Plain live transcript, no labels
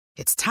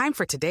It's time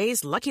for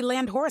today's Lucky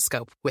Land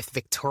horoscope with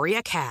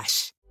Victoria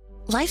Cash.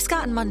 Life's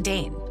gotten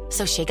mundane,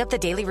 so shake up the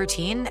daily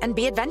routine and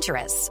be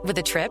adventurous with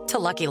a trip to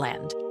Lucky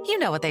Land. You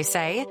know what they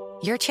say,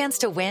 your chance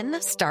to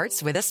win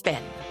starts with a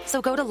spin.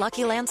 So go to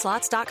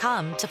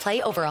LuckyLandSlots.com to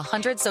play over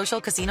 100 social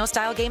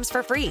casino-style games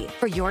for free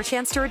for your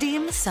chance to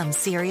redeem some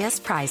serious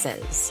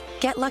prizes.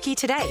 Get lucky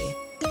today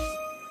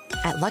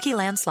at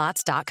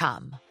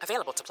LuckyLandSlots.com.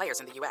 Available to players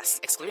in the U.S.,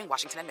 excluding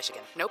Washington and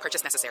Michigan. No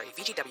purchase necessary.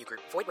 VGW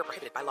Group. Void where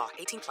prohibited by law.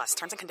 18+.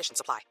 Terms and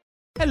conditions apply.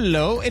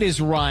 Hello, it is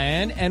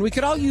Ryan, and we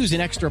could all use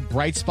an extra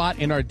bright spot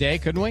in our day,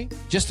 couldn't we?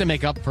 Just to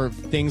make up for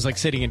things like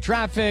sitting in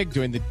traffic,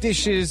 doing the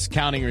dishes,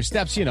 counting your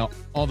steps, you know,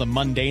 all the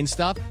mundane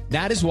stuff.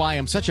 That is why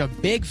I'm such a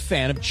big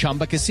fan of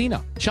Chumba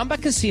Casino. Chumba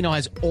Casino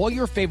has all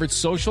your favorite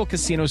social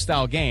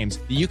casino-style games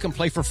that you can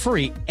play for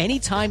free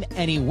anytime,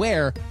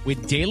 anywhere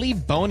with daily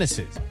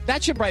bonuses.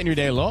 That should brighten your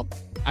day a little.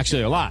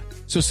 Actually, a lot.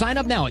 So sign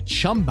up now at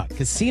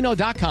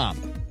ChumbaCasino.com.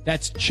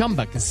 That's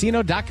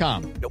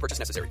ChumbaCasino.com. No purchase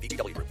necessary.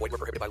 VGW Group. Void where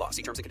prohibited by law.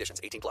 See terms and conditions.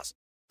 18+.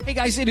 Hey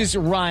guys, it is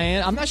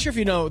Ryan. I'm not sure if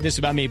you know this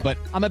about me, but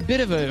I'm a bit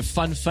of a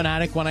fun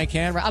fanatic when I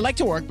can. I like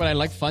to work, but I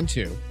like fun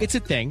too. It's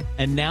a thing.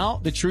 And now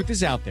the truth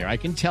is out there. I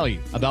can tell you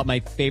about my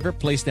favorite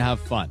place to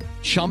have fun.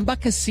 Chumba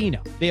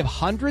Casino. They have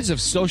hundreds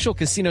of social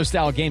casino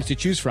style games to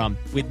choose from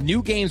with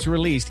new games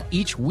released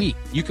each week.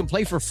 You can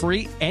play for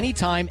free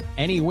anytime,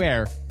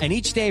 anywhere. And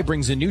each day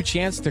brings a new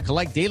chance to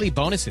collect daily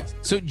bonuses.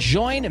 So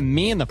join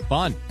me in the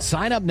fun.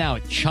 Sign up now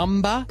at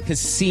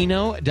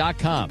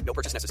ChumbaCasino.com. No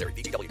purchase necessary.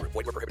 VGW Group.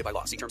 Void where prohibited by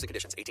law. See terms and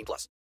conditions.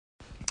 18+.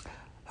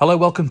 Hello,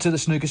 welcome to the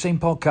Snooker Scene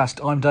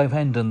Podcast. I'm Dave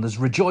Hendon. There's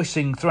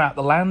rejoicing throughout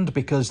the land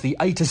because the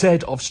A to Z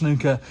of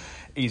snooker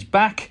is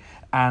back.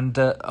 And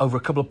over a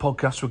couple of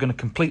podcasts, we're going to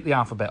complete the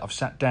alphabet. I've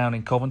sat down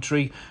in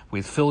Coventry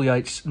with Phil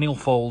Yates, Neil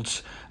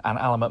Foulds and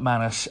Alan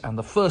McManus. And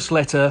the first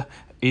letter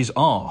is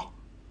R.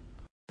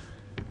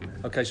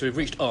 Okay, so we've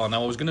reached R.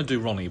 Now, I was going to do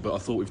Ronnie, but I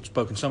thought we've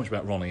spoken so much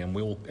about Ronnie and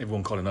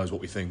everyone kind of knows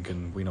what we think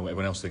and we know what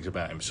everyone else thinks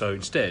about him. So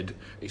instead,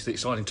 it's the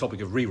exciting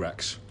topic of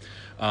re-racks,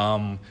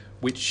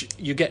 which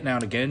you get now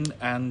and again.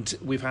 And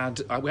we had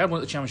one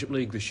at the Championship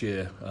League this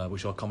year,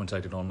 which I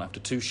commentated on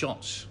after two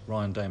shots.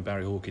 Ryan Day and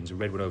Barry Hawkins, a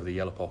red one over the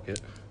yellow pocket,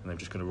 and they're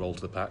just going to roll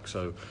to the pack.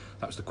 So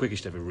that was the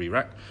quickest ever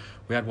re-rack.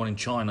 We had one in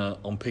China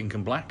on pink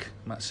and black,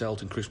 Matt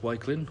Selt and Chris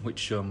Wakelin,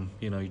 which,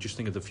 you just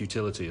think of the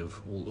futility of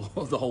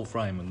the whole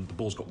frame, and the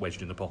ball's got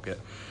wedged in the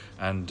pocket,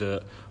 and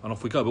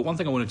off we go. But one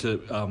thing I wanted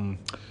to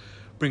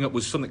bring up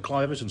was something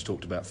Clive Everton's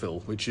talked about,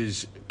 Phil, which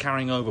is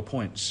carrying over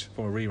points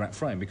from a re-rack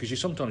frame, because you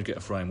sometimes get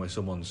a frame where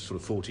someone's sort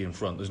of 40 in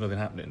front, there's nothing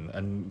happening,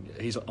 and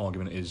his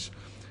argument is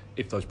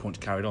if those points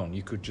carried on,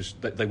 you could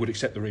they would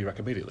accept the re-rack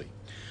immediately.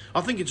 I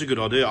think it's a good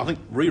idea. I think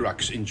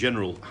re-racks in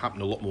general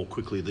happen a lot more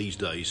quickly these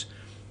days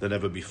than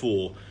ever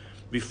before.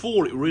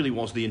 Before, it really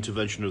was the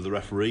intervention of the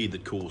referee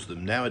that caused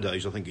them.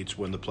 Nowadays, I think it's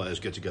when the players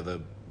get together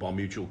by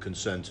mutual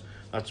consent.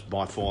 That's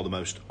by far the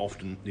most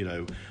often,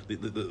 the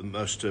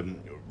most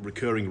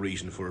recurring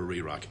reason for a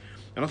re-rack.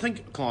 And I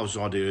think Clive's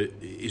idea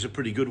is a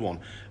pretty good one.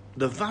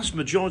 The vast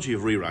majority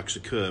of re-racks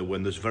occur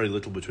when there's very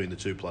little between the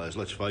two players,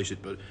 let's face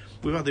it, but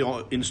we've had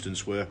the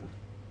instance where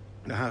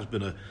there has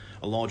been a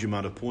large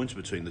amount of points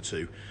between the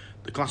two.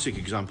 The classic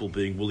example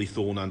being Willie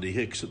Thorne, Andy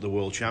Hicks at the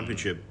World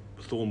Championship.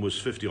 Thorne was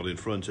 50-odd in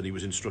front, and he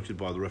was instructed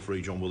by the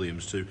referee, John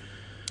Williams, to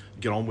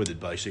get on with it,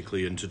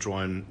 basically, and to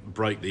try and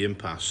break the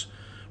impasse.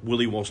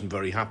 Willie wasn't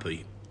very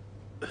happy.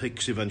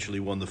 Hicks eventually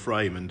won the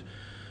frame, and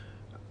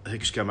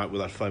Hicks came out with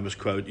that famous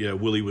quote,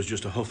 Willie was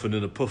just a huffing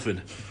and a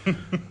puffing.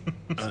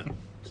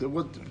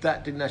 So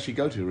that didn't actually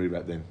go to a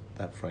re-rack then,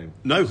 that frame?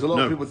 No. Because a lot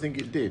of people think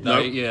it did.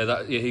 No,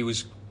 he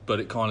was, but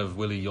it kind of,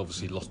 Willie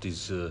obviously lost his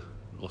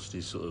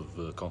sort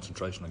of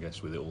concentration, I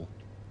guess, with it all.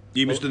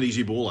 He missed an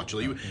easy ball,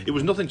 actually. It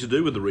was nothing to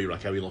do with the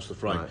re-rack, how he lost the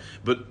frame. Right.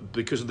 But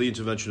because of the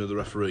intervention of the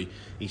referee,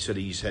 he said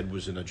his head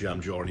was in a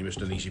jam jar and he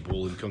missed an easy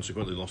ball and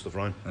consequently lost the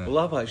frame. Yeah. Well,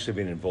 I've actually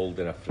been involved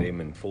in a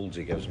frame, and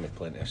Foldsy gives me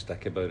plenty of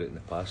stick about it in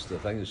the past. I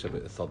think it's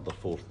about the third or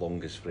fourth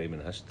longest frame in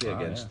history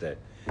against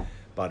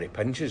Barry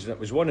Pinches. And it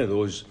was one of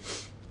those...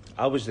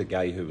 I was the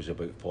guy who was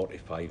about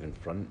 45 in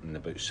front, and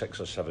about 6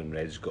 or 7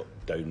 Reds got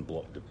down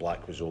blocked. The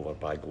black was over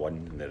bag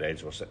one and the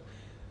Reds were sitting.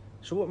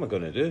 So what am I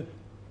going to do?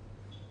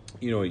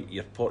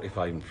 You're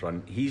 45 in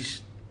front.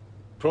 He's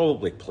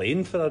probably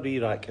playing for a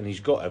re-rack, and he's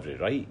got every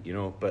right,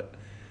 But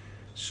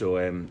so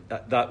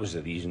that was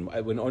the reason.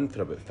 It went on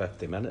for about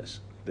 50 minutes,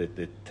 the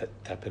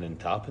tipping and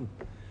tapping.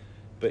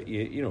 But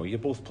you're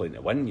both playing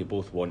to win. You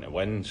both want to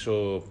win.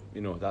 So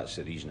that's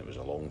the reason it was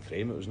a long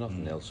frame. It was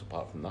nothing else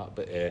apart from that.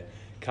 But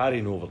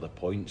carrying over the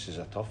points is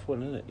a tough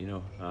one, isn't it?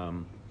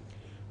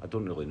 I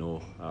don't really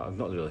know. I've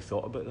not really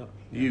thought about that.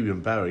 You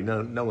and Barry,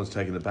 no one's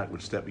taking the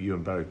backward step with you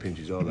and Barry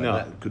Pinches, are they? No.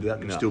 That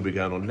could still be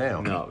going on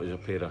now. No, it was a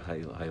pair of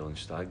Highland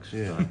Stags.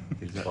 Yeah,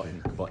 exactly.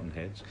 button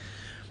heads.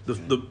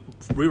 The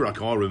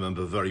re-rack I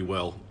remember very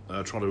well,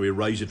 trying to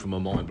erase it from my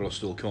mind, but I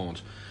still can't,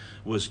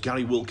 was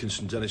Gary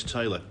Wilkinson, Dennis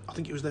Taylor. I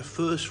think it was their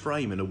first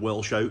frame in a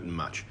Welsh Open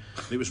match.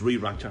 It was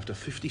re-racked after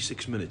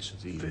 56 minutes.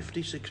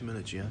 56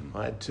 minutes, yeah.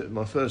 I had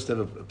my first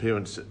ever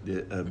appearance at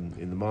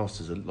in the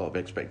Masters, a lot of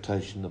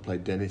expectation. I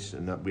played Dennis,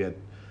 and we had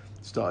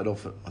started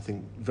off, I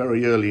think,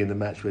 very early in the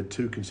match. We had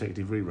 2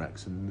 consecutive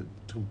re-racks and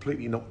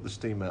completely knocked the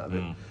steam out of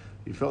it.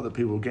 You felt that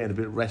people were getting a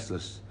bit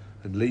restless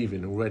and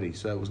leaving already,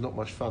 so it was not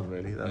much fun,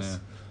 really.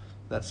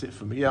 That's it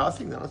for me. Yeah, I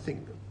think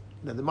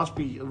there must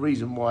be a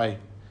reason why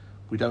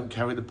we don't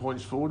carry the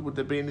points forward. Would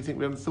there be anything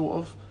we haven't thought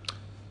of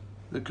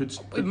that could?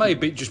 It may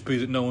just be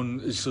that no one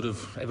has sort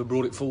of ever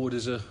brought it forward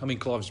as a. I mean,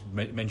 Clive's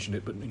mentioned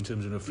it, but in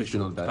terms of an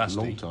official capacity,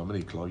 capacity, a long time, hasn't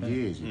he, Clive?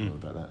 Years you've known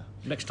about that.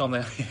 Next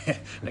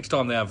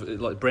time they have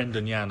like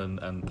Brendan, Jan,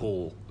 and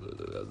Paul,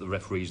 the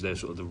referees. They're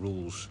sort of the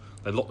rules.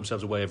 They lock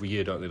themselves away every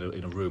year, don't they,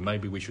 in a room?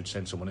 Maybe we should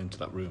send someone into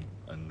that room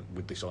and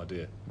with this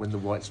idea. When the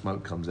white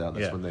smoke comes out,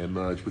 that's when they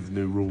emerge with the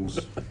new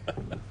rules.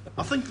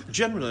 I think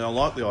generally I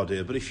like the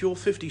idea, but if you're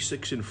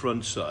 56 in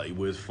front, say,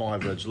 with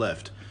 5 reds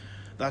left,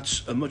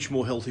 that's a much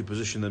more healthy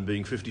position than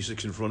being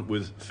 56 in front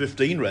with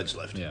 15 reds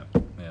left. Yeah.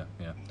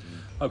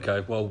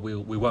 Okay, well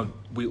we'll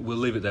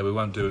leave it there. We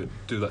won't do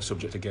that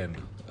subject again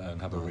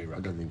and have a re-rack.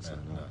 I don't think so.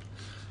 No.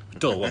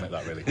 Dull, wasn't it,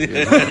 that really?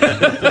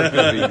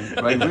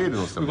 Very weird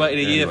or something. We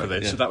waited a year for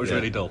this, so that was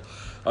really dull.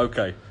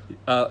 Okay,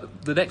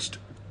 the next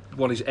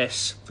one is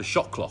S for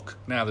shot clock.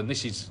 Now then,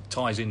 this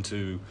ties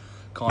into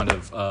kind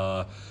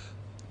of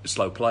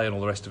slow play and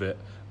all the rest of it.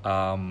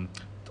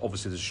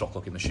 Obviously, there's a shot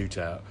clock in the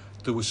shootout.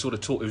 There was sort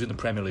of talk. It was in the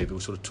Premier League. There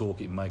was sort of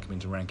talk it would make them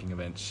into ranking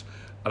events,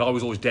 and I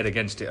was always dead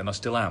against it, and I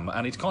still am.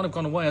 And it's kind of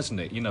gone away, hasn't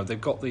it? You know, they've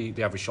got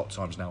the average shot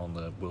times now on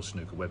the World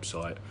Snooker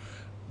website,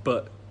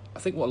 but I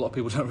think what a lot of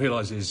people don't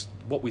realise is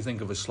what we think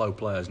of as slow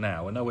players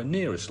now are nowhere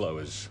near as slow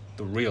as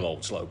the real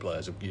old slow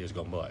players of years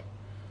gone by.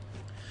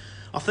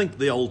 I think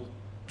the old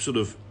sort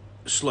of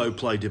slow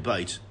play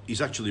debate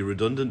is actually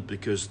redundant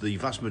because the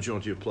vast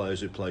majority of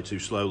players who play too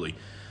slowly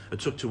are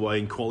tucked away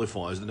in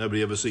qualifiers that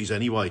nobody ever sees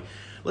anyway.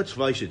 Let's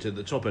face it, at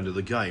the top end of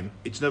the game,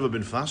 it's never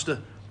been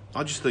faster.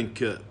 I just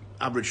think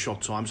average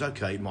shot times,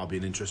 okay, it might be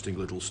an interesting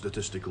little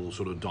statistical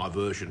sort of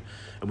diversion,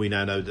 and we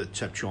now know that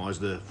Tep Chai is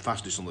the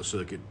fastest on the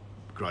circuit.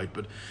 Great,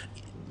 but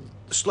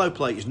slow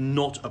play is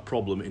not a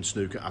problem in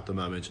snooker at the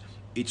moment.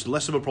 It's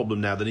less of a problem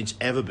now than it's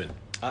ever been.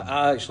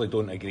 I actually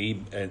don't agree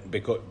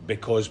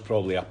because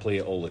probably I play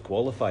at all the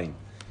qualifying.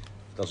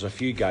 There's a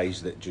few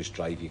guys that just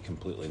drive you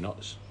completely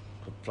nuts,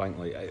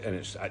 frankly, and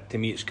it's to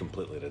me it's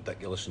completely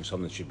ridiculous and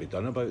something should be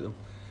done about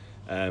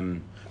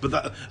them. But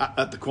that,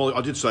 at the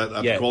I did say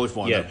at the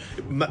qualifying,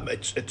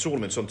 it's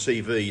tournaments on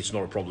TV. It's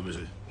not a problem, is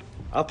it?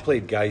 I've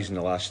played guys in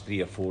the last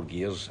 3 or 4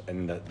 years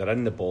and they're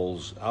in the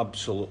balls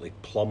absolutely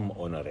plumb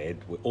on a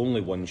red with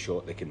only one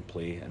shot they can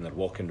play and they're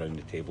walking around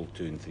the table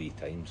 2 and 3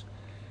 times.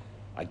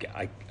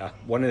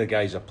 One of the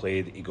guys I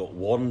played, he got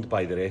warned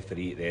by the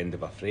referee at the end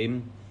of a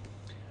frame.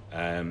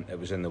 It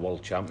was in the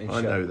World Championship.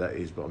 I know who that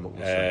is, but I'm not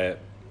going to say.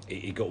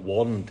 He got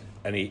warned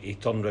and he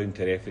turned round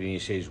to the referee and he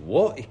says,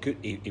 what?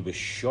 He was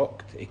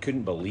shocked. He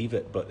couldn't believe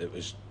it, but it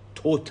was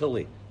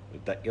totally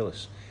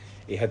ridiculous.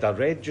 He had a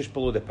red just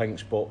below the pink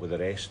spot with the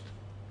rest.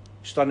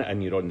 Stun it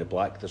in, you're on the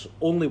black. There's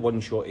only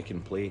one shot he can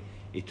play.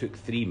 He took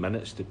 3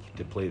 minutes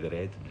to play the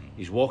red.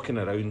 He's walking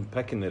around,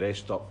 picking the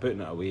rest up,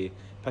 putting it away,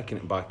 picking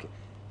it back.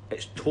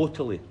 It's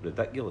totally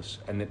ridiculous,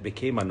 and it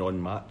became a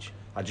non-match.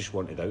 I just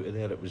wanted out of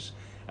there. It was,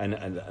 and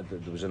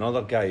there was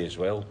another guy as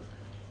well.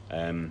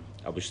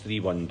 I was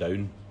 3-1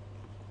 down,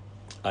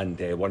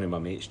 and one of my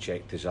mates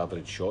checked his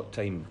average shot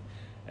time.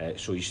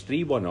 So he's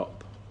 3-1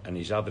 up, and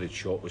his average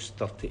shot was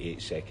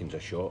 38 seconds a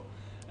shot.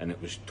 And it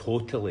was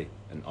totally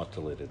and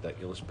utterly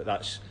ridiculous. But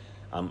that's,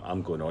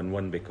 I'm going on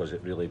one because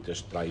it really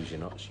just drives you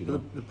nuts, you know.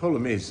 The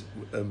problem is,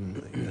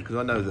 because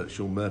I know that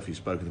Sean Murphy's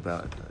spoken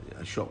about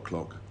a shot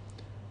clock.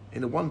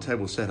 In a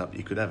one-table setup,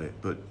 you could have it,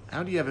 but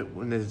how do you have it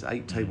when there's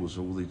 8 tables,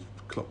 all these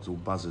clocks, all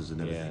buzzers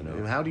and everything? Yeah,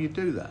 no. How do you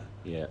do that?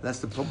 Yeah, that's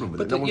the problem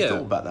with it. No one's thought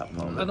about that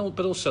part.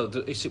 But also,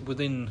 is it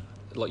within,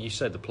 like you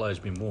said, the player's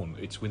been warned.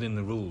 It's within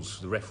the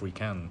rules. The referee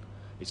can.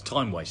 It's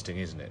time wasting,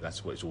 isn't it?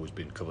 That's what it's always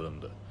been covered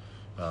under.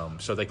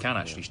 So they can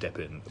actually step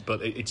in, but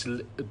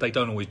they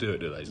don't always do it,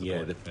 do they?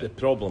 The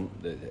problem,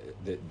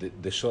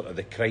 the sort of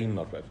the crime,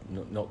 or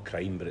not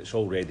crime, but it's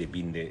already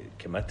been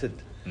committed,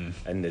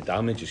 and the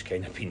damage has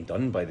kind of been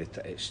done by the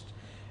test.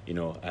 You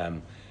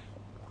know,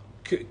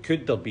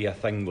 could there be a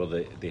thing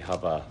where they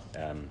have a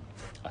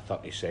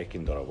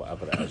 30-second or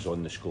whatever it is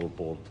on the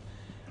scoreboard,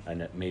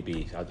 and it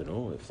maybe, I don't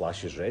know, it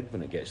flashes red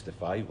when it gets to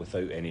 5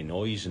 without any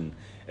noise, and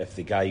if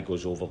the guy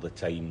goes over the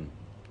time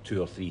 2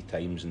 or 3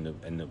 times in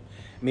the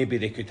maybe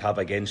they could have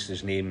against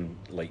his name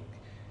like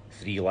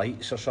 3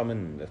 lights or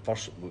something. The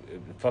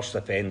first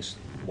offence,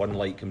 1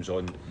 light comes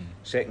on.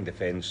 Second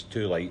offence,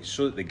 2 lights,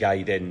 so that the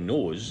guy then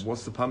knows.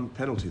 What's the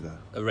penalty there?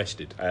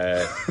 Arrested.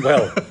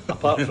 Well,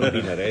 apart from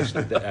being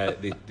arrested,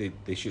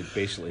 they should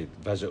basically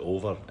visit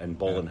over and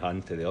ball in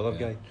hand to the other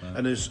guy.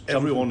 And as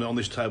everyone on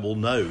this table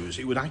knows,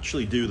 it would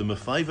actually do them a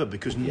favour,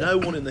 because no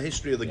one in the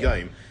history of the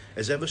game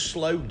has ever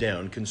slowed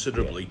down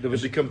considerably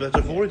and become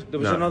better for it. There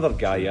was another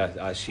guy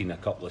I seen a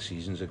couple of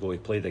seasons ago. He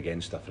played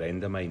against a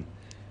friend of mine.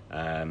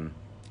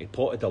 He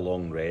potted a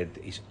long red.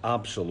 He's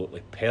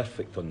absolutely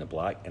perfect on the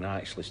black, and I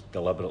actually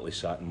deliberately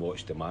sat and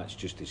watched the match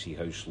just to see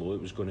how slow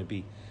it was going to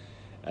be.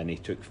 And he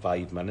took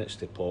 5 minutes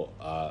to pot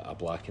a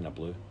black and a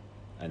blue,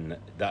 and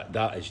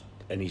that is,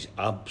 and he's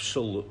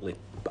absolutely,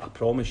 I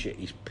promise you,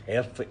 he's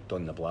perfect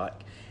on the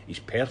black. He's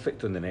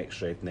perfect on the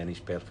next red, and then he's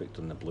perfect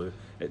on the blue.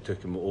 It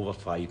took him over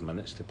 5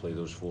 minutes to play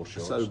those 4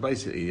 shots. So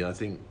basically, I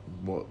think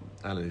what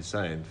Alan is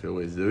saying, Phil,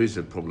 is there is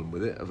a problem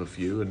with it, of a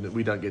few, and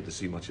we don't get to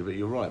see much of it.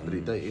 You're right, but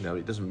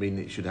it doesn't mean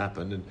it should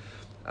happen. And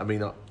I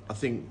mean, I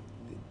think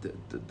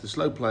the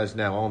slow players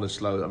now aren't as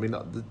slow. I mean,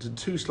 the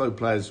 2 slow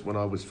players when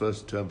I was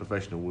first turned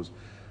professional was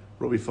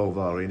Robbie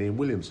Folvari and Ian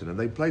Williamson, and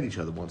they played each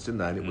other once, didn't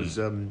they? And it was.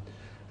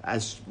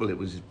 It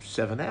was a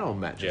 7-hour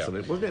match or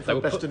something, wasn't it?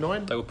 For best of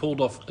 9? They were pulled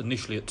off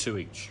initially at 2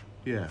 each.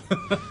 Yeah.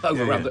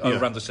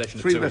 Around the session.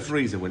 3 at 2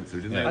 referees that went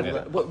through, didn't they?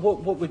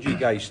 What would you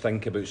guys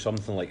think about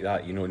something like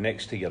that? You know,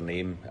 next to your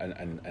name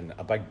and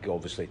a big,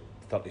 obviously,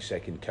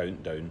 30-second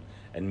countdown,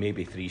 and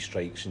maybe 3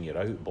 strikes and you're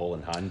out, ball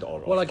in hand,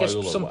 or well, I guess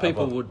foul or some whatever.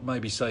 people would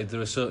maybe say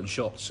there are certain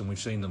shots, and we've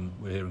seen them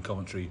here in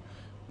commentary,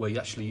 where you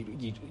actually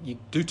you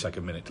do take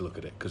a minute to look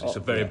at it, because it's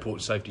a very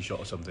important safety shot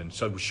or something.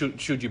 So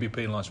should you be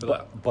penalised for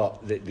that?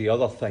 But the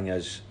other thing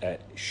is,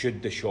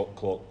 should the shot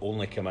clock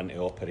only come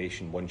into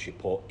operation once you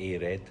pot a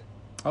red?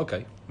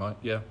 Okay, right,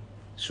 yeah.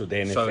 So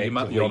then So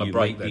effectively you're on a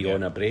break might be then,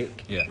 on a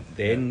break. Yeah.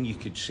 Then you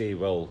could say,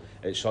 well,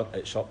 it's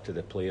up to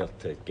the player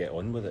to get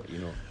on with it, you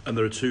know. And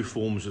there are 2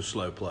 forms of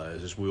slow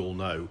players, as we all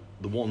know.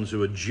 The ones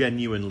who are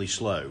genuinely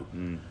slow,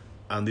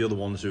 and the other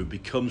ones who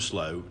become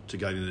slow to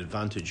gain an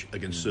advantage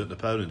against certain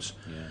opponents.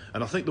 Yeah.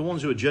 And I think the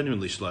ones who are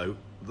genuinely slow,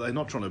 they're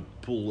not trying to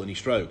pull any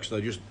strokes.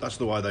 That's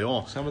the way they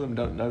are. Some of them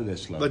don't know they're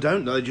slow. They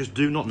don't. They just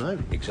do not know.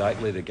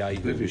 Exactly. The guy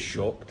who was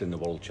shocked in the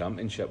World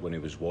Championship when he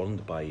was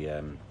warned by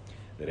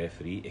the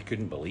referee, he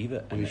couldn't believe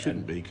it. Well, he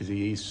shouldn't be, because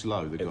he is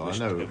slow, the guy. I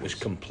know it was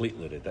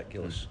completely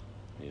ridiculous.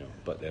 You know,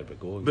 but there we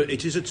go. But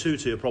it is a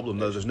 2-tier problem,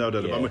 though. There's no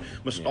doubt about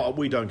it.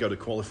 We don't go to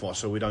qualify,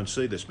 so we don't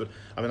see this. But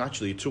I mean,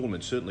 actually, a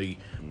tournament. Certainly,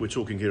 we're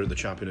talking here at the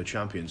Champion of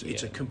Champions.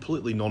 It's a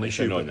completely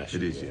non-issue.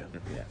 It is, yeah.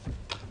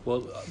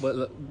 Well,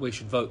 we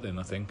should vote then.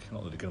 I think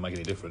not that it's going to make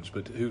any difference.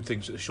 But who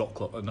thinks that a shot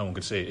clock? No one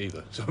can see it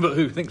either. So, but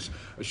who thinks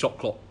a shot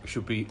clock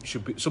should be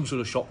some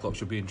sort of shot clock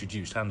should be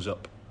introduced? Hands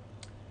up.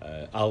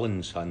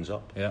 Alan's hands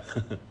up. Yeah.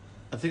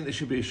 I think there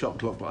should be a shot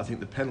clock, but I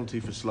think the penalty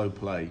for slow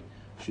play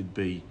should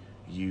be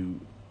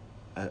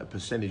a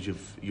percentage of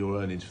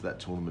your earnings for that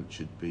tournament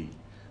should be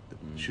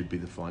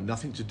the fine.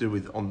 Nothing to do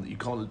with you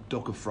can't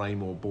dock a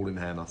frame or ball in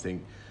hand.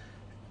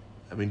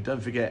 I mean,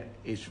 don't forget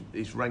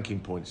it's ranking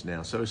points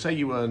now. So say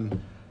you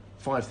earn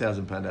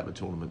 £5,000 out of a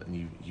tournament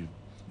and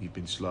you've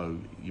been slow,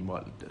 you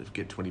might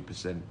get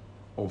 20%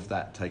 of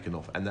that taken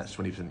off, and that's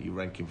 20% of your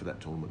ranking for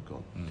that tournament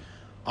gone.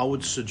 I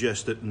would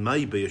suggest that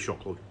maybe a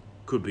shot clock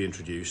could be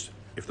introduced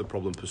if the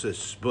problem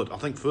persists. But I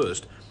think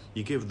first,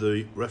 you give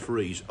the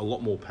referees a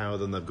lot more power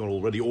than they've got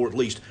already, or at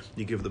least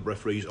you give the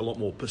referees a lot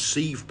more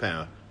perceived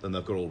power than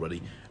they've got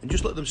already, and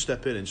just let them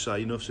step in and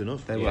say enough's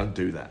enough. They won't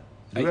do that.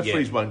 The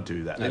referees won't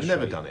do that. They've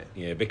never done it.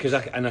 Yeah, because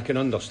I can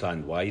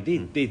understand why.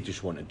 They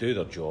just want to do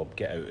their job,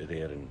 get out of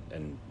there,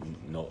 and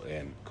not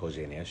cause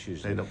any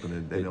issues. They're not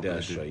going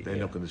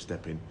to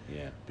step in.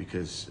 Yeah.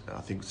 Because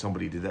I think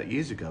somebody did that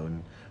years ago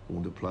and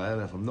warned a player.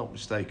 And if I'm not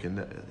mistaken,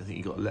 I think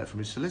he got a letter from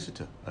his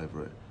solicitor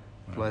over it.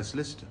 Player's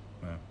solicitor.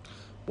 Yeah.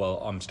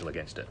 Well, I'm still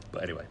against it.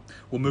 But anyway,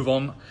 we'll move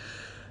on.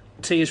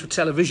 T is for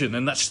television,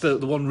 and that's the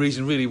one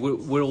reason really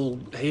we're all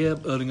here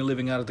earning a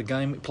living out of the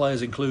game,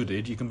 players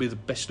included. You can be the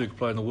best snooker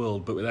player in the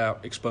world, but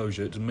without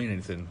exposure it doesn't mean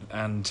anything.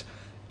 And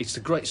it's a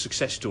great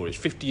success story. It's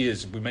 50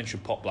 years, we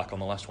mentioned Pot Black on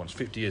the last one, it's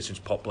 50 years since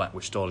Pot Black,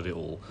 which started it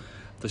all.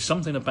 There's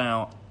something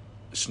about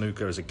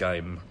snooker as a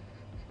game,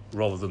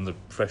 rather than the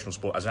professional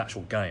sport as an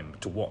actual game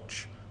to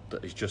watch,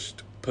 that is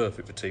just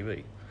perfect for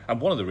TV.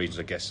 And one of the reasons,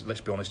 I guess,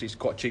 let's be honest, it's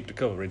quite cheap to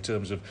cover in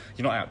terms of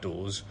you're not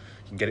outdoors,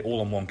 you can get it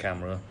all on one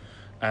camera,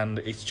 and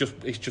it's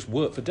just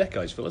worked for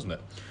decades, Phil, isn't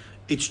it?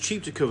 It's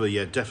cheap to cover,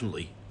 yeah,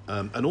 definitely.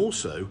 And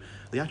also,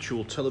 the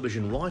actual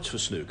television rights for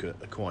snooker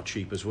are quite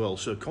cheap as well.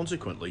 So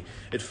consequently,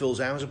 it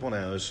fills hours upon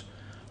hours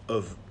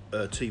of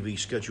TV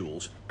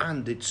schedules,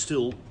 and it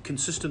still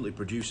consistently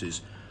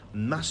produces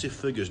massive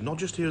figures, not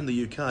just here in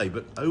the UK,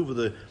 but over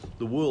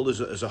the world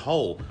as a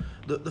whole.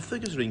 The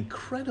figures are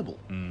incredible.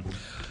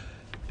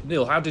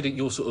 Neil, how did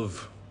your sort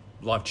of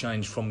life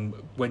change from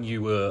when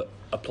you were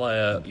a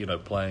player, you know,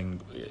 playing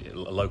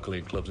locally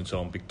in clubs and so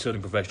on,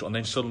 turning professional, and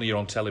then suddenly you're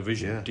on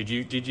television? Yeah.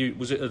 Did you?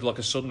 Was it like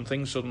a sudden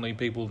thing? Suddenly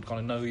people kind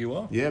of know who you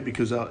are? Yeah,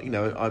 because I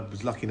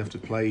was lucky enough to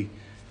play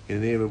in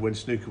an era when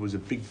snooker was a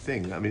big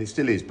thing. I mean, it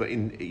still is, but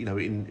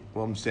in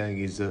what I'm saying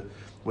is that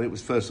when it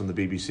was first on the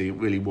BBC, it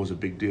really was a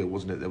big deal,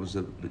 wasn't it? There was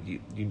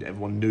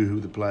everyone knew who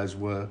the players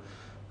were,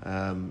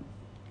 and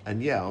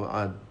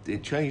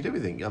it changed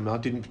everything. I mean, I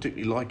didn't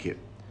particularly like it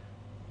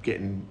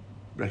getting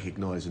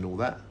recognised and all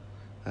that.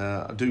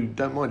 I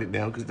don't mind it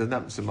now because it doesn't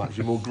happen so much.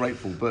 You're more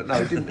grateful, but no,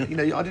 it didn't.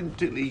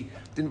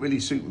 Didn't really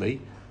suit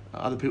me.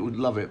 Other people would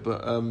love it,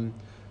 but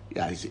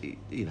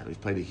it's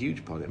played a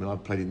huge part. I mean, I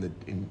played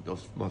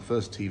my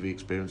first TV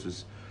experience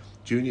was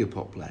Junior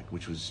Pot Black,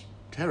 which was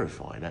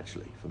terrifying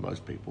actually for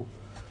most people.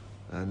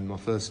 And my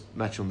first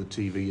match on the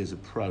TV as a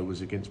pro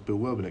was against Bill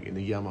Werbeniuk in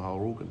the Yamaha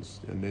organs.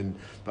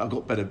 But I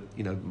got better,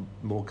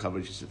 more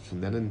coverage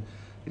from then.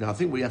 And I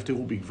think we have to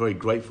all be very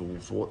grateful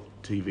for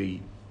what TV,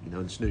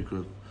 and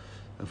snooker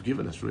have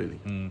given us, really.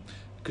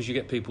 Because you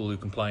get people who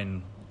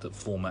complain that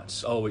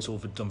formats, it's all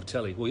done for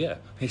telly. Well, yeah,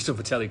 it's done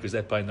for telly because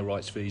they're paying the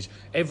rights fees.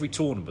 Every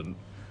tournament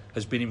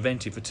has been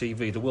invented for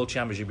TV. The World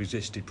Championship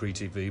existed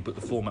pre-TV, but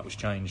the format was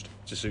changed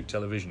to suit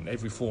television.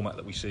 Every format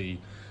that we see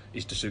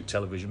is to suit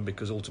television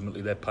because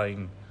ultimately they're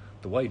paying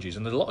the wages.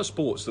 And there's a lot of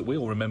sports that we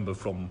all remember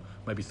from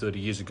maybe 30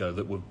 years ago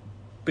that were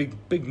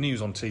big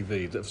news on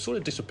TV that have sort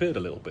of disappeared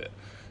a little bit,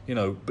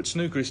 but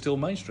snooker is still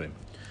mainstream.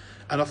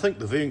 And I think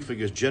the viewing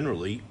figures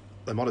generally,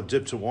 they might have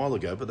dipped a while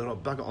ago, but they're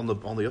back on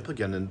the up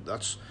again, and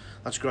that's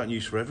great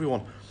news for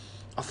everyone.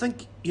 I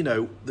think,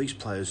 these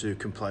players who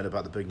complain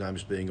about the big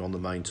names being on the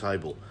main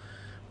table,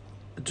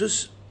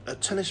 does a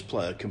tennis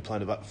player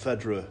complain about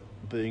Federer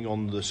being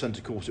on the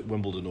centre court at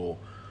Wimbledon or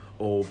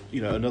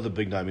another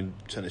big name in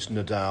tennis,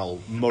 Nadal,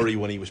 Murray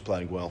when he was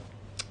playing well,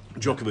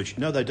 Djokovic?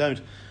 No, they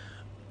don't.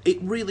 It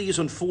really is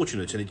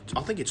unfortunate, and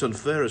I think it's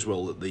unfair as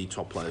well that the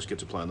top players get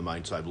to play on the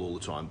main table all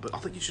the time, but I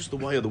think it's just the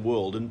way of the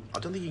world, and I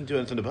don't think you can do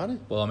anything about it.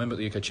 Well, I remember at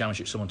the UK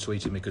Championship, someone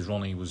tweeted me because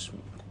Ronnie was,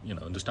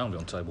 understandably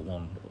on table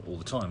 1 all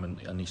the time,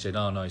 and he said,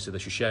 he said they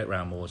should share it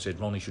around more. He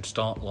said Ronnie should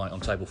start on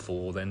table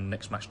 4, then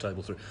next match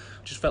table 3.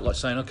 Just felt like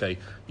saying, okay,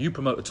 you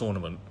promote a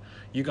tournament,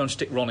 you go and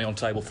stick Ronnie on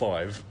table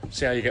 5,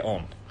 see how you get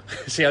on.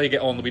 See how you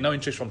get on. There'll be no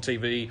interest from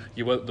TV.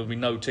 There'll be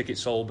no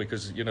tickets sold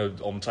because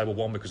on table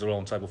 1 because they're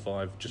on table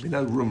 5. There'll be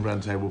no room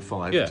around table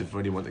 5 for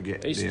anyone to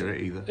get near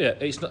it either. Yeah,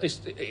 it's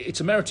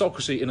a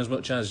meritocracy in as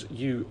much as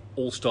you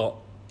all start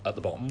at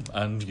the bottom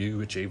and you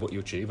achieve what you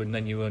achieve, and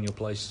then you earn your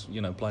place,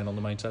 playing on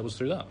the main tables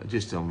through that.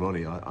 Just on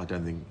Ronnie, I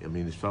don't think. I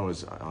mean, as far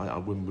as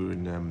when we were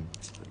in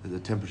the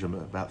Temperature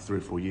about 3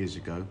 or 4 years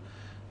ago,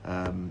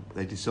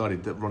 they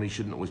decided that Ronnie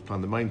shouldn't always play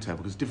on the main table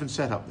because it's a different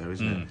setup there,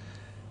 isn't it?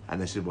 And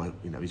they said, well,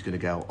 he's going to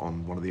go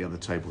on one of the other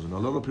tables. And a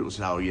lot of people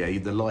say,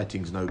 the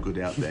lighting's no good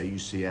out there. You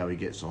see how he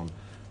gets on.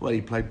 Well, he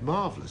played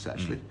marvellous,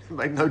 actually. It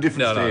made no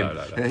difference to him.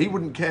 No. He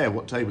wouldn't care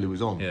what table he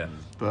was on. Yeah.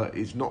 But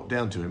it's not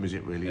down to him, is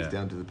it, really? Yeah. It's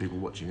down to the people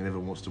watching, and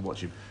everyone wants to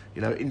watch him.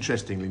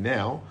 Interestingly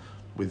now,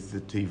 with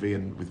the TV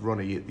and with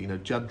Ronnie,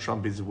 Judd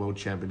Trump is the world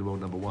champion, the world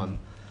number 1.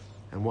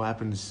 And what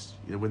happens,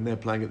 when they're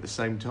playing at the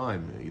same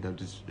time?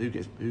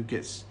 Who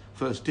gets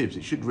first dibs?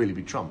 It should really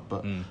be Trump,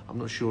 but I'm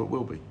not sure it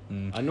will be.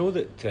 I know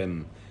that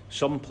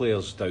some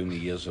players down the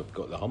years have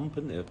got the hump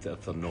in if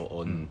they're not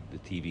on the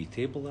TV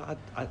table.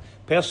 I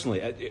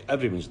personally,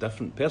 everyone's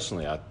different.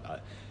 Personally,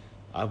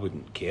 I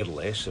wouldn't care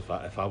less if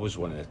I was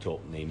one of the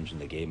top names in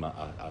the game.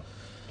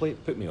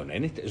 Put me on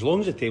anything as long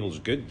as the table's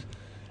good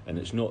and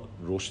it's not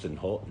roasting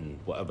hot and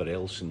whatever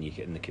else, and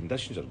the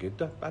conditions are good.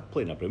 I'd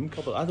play in a broom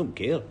cupboard. I don't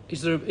care.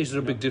 Is there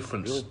a big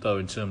difference though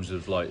in terms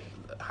of like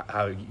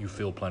how you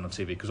feel playing on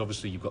TV? Because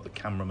obviously you've got the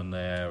cameraman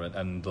there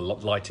and the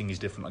lighting is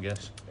different, I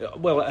guess.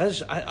 Well, it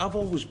is. I've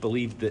always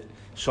believed that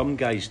some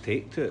guys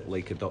take to it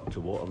like a duck to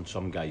water and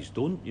some guys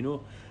don't,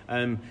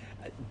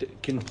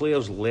 Can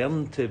players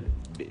learn to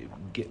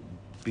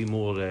be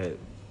more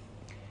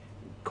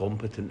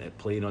competent at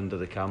playing under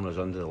the cameras,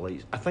 under the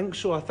lights? I think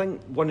so. I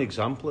think one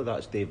example of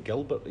that's Dave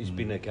Gilbert. He's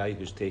been a guy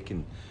who's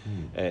taken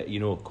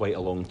quite a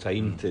long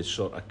time to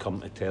sort of come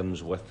to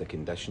terms with the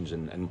conditions,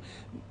 and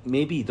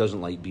maybe he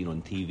doesn't like being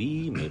on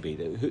TV, maybe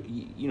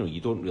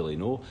you don't really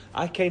know.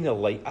 I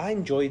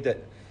enjoyed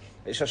it.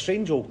 It's a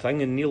strange old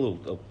thing, and Neil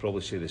will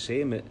probably say the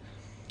same.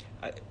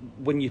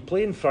 When you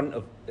play in front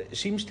of, it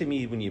seems to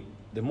me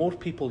the more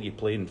people you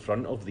play in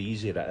front of, the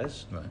easier it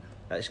is. Right.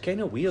 It's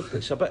kind of weird.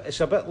 It's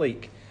a bit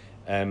like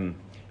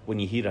when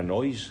you hear a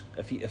noise.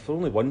 If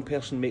only one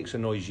person makes a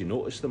noise, you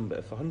notice them. But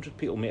if 100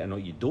 people make a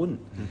noise, you don't.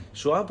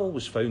 So I've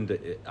always found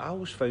it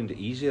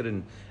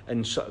easier.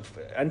 And sort of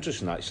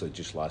interesting, actually,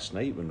 just last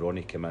night when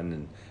Ronnie came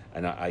in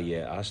and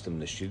I asked him in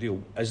the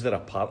studio, is there a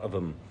part of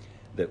him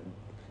that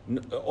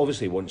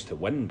obviously wants to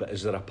win, but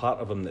is there a part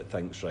of him that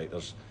thinks, right,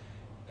 there's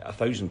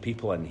 1,000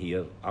 people in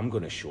here, I'm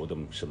going to show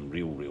them some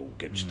real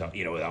good stuff.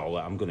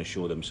 I'm going to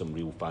show them some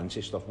real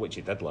fancy stuff, which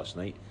he did last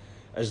night.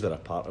 Is there a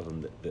part of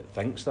him that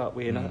thinks that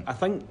way? And I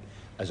think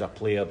as a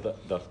player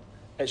that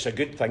it's a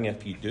good thing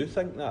if you do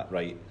think that,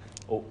 right,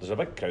 there's a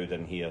big crowd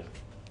in here.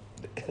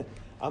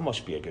 I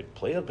must be a good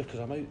player because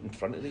I'm out in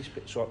front of these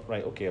people. So,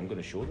 right, okay, I'm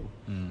going to show them.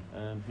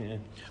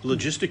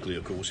 Logistically,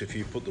 of course, if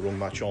you put the wrong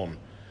match on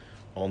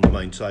on the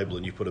main table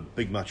and you put a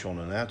big match on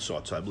an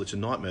outside table, it's a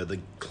nightmare. The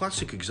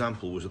classic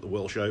example was at the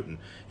Welsh Open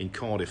in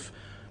Cardiff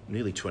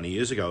nearly 20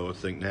 years ago, I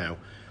think now.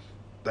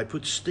 They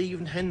put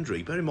Stephen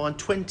Hendry, bear in mind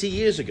 20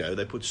 years ago,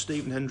 they put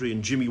Stephen Hendry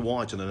and Jimmy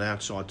White on an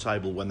outside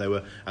table when they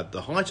were at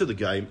the height of the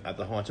game, at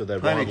the height of their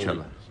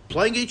rivalry.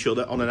 Playing each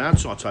other on an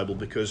outside table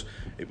because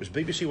it was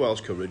BBC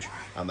Wales coverage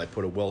and they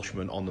put a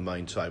Welshman on the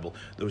main table.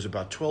 There was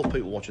about 12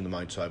 people watching the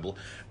main table.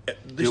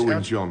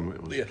 John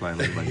was playing on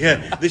the main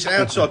table. This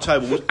outside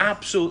table was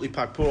absolutely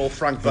packed. Poor old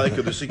Frank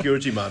Baker, the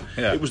security man.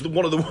 Yeah. It was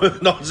one of the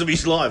worst nights of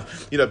his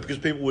life, because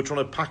people were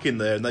trying to pack in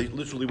there and there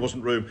literally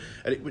wasn't room.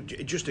 And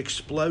it just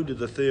exploded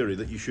the theory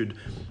that you should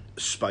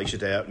space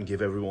it out and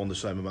give everyone the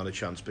same amount of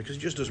chance, because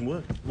it just doesn't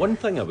work. One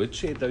thing I would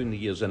say down the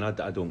years, and I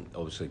don't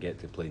obviously get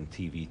to playing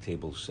TV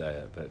tables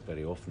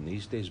very often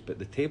these days, but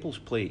the tables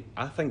play,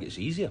 I think it's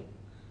easier.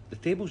 The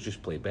tables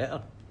just play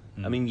better.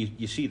 I mean,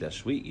 you see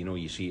this week,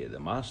 you see it at the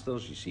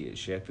Masters, you see it at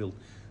Sheffield.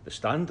 The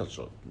standards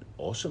are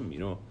awesome,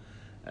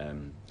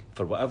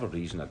 for whatever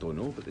reason, I don't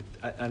know.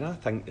 And I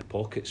think the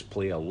pockets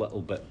play a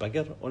little bit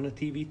bigger on a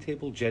TV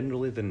table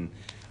generally than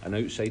an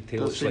outside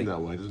table. It does seem that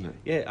way, doesn't it?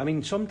 Yeah, I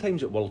mean,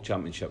 sometimes at World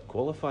Championship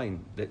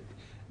qualifying,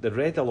 the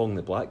red along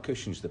the black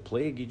cushions, the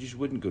plague, you just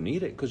wouldn't go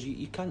near it because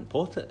you can't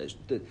pot it.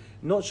 It's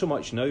not so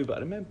much now, but I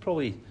remember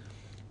probably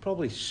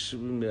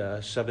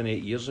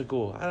 7-8 years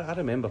ago, I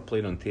remember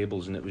playing on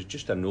tables and it was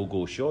just a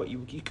no-go shot.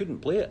 You couldn't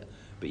play it,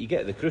 but you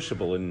get the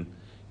Crucible and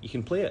you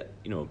can play it.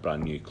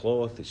 Brand new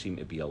cloth, they seem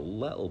to be a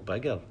little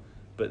bigger,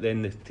 but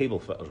then the table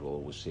fitters will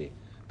always say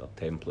they're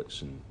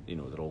templates and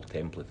they're all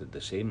templated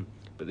the same,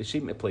 but they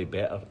seem to play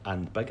better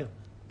and bigger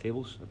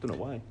tables. I don't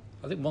know why.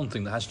 I think one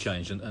thing that has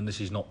changed, and this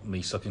is not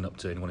me sucking up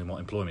to anyone who might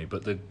employ me,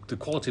 but the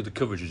quality of the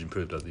coverage has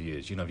improved over the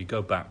years. If you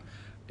go back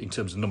in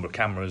terms of the number of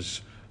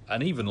cameras,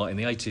 and even like in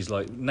the 80s,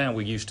 like now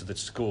we're used to the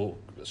score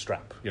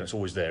strap. It's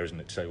always there, isn't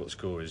it, to say what the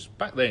score is.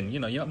 Back then, you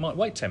might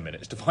wait 10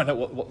 minutes to find out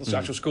what the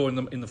actual score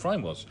in the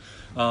frame was.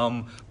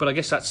 But I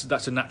guess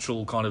that's a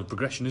natural kind of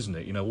progression, isn't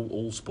it?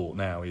 All sport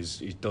now is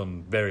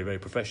done very, very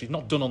professionally. It's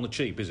not done on the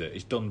cheap, is it?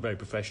 It's done very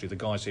professionally.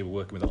 The guys here were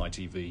working with the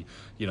ITV,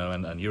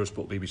 and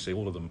Eurosport, BBC,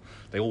 all of them,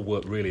 they all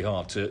work really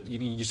hard to.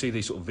 You see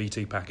these sort of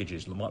VT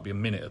packages. There might be a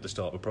minute at the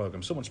start of a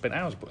programme. Someone spent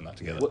hours putting that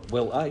together.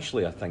 Well,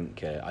 actually, I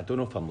think I don't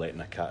know if I'm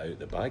letting a cat out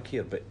the bag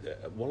here, but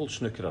World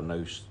Snooker are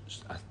now,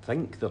 I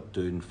think they're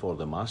doing for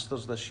the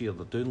Masters this year,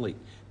 they're doing like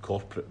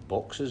corporate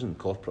boxes and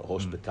corporate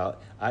hospitality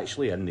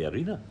actually in the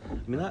arena.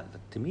 I mean,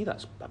 to me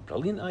that's a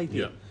brilliant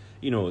idea.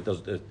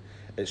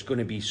 It's going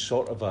to be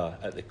sort of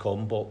at the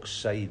ComBox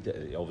side,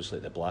 obviously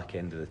at the black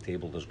end of the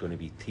table there's going to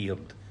be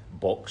tiered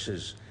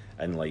boxes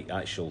and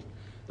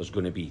there's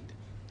going to be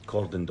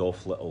cordoned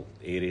off little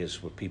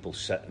areas where people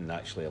sit and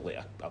actually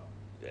like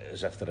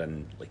as if they're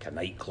in like a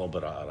nightclub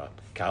or a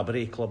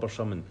cabaret club or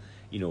something,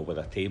 with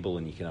a table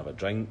and you can have a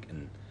drink.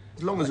 And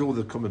as long as all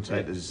the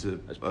commentators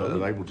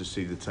are able to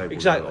see the table.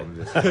 Exactly.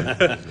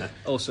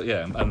 Also,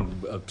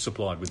 and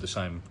supplied with the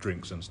same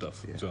drinks and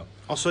stuff as well.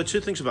 I'll say two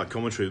things about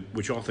commentary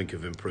which I think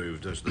have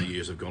improved as the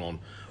years have gone on.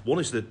 One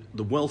is that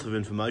the wealth of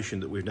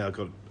information that we've now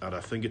got at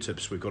our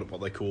fingertips. We've got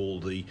what they call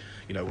the,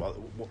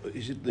 what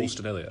is it? The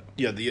Alston Elliott.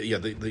 Yeah,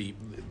 the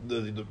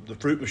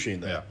fruit machine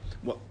there. Yeah.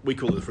 What we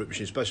call it the fruit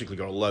machine. It's basically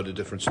got a load of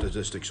different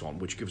statistics on,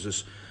 which gives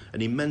us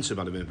an immense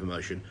amount of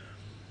information.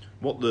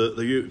 What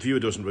the viewer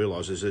doesn't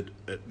realise is that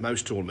at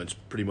most tournaments,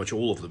 pretty much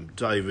all of them,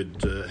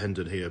 David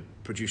Hendon here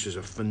produces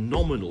a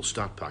phenomenal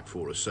stat pack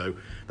for us, so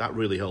that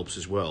really helps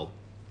as well.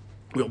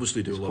 We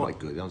obviously do a lot. It's quite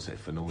good, don't say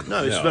phenomenal.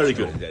 No, it's very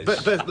good.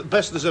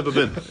 Best there's ever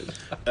been.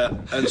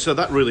 And so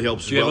that really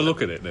helps as well. Do you ever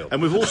look at it, Neil? And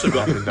we've also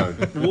got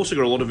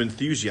a lot of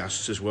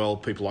enthusiasts as well,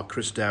 people like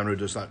Chris Downer who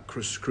does that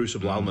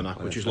Crucible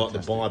Almanac, which is like the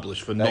Bible.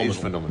 It's phenomenal. That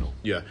is phenomenal.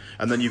 Yeah,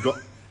 and then you've got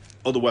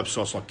other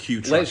websites like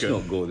Q-Tracker. Let's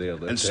not go there.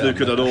 And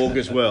snooker.org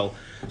as well.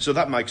 So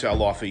that makes our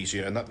life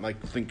easier, and that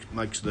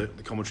makes the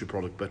commentary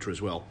product better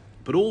as well.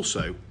 But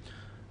also,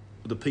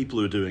 the people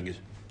who are doing it.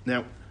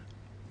 Now,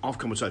 I've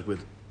commentated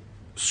with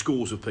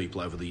scores of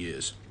people over the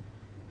years,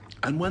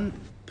 and when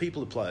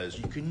people are players,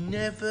 you can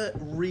never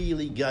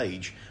really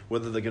gauge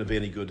whether they're going to be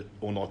any good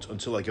or not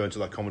until they go into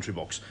that commentary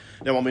box.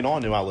 Now, I mean, I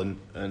knew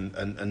Alan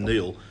and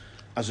Neil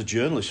as a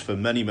journalist for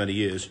many, many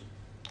years.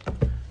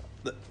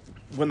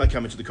 When they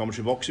came into the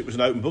commentary box, it was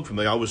an open book for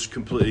me. I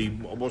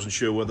wasn't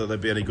sure whether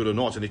they'd be any good or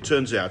not, and it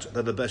turns out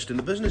they're the best in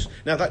the business.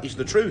 Now, that is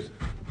the truth.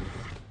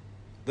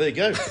 There you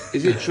go.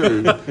 Is it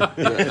true?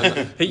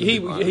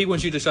 He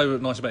wants you to say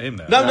nice about him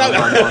now. No.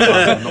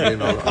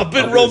 I've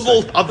been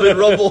rumbled.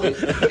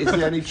 Is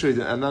it any true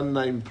that an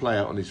unnamed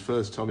player on his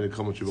first time in the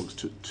commentary box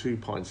took 2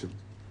 pints of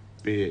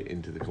beer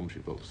into the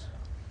commentary box?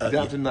 You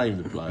don't have to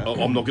name the player.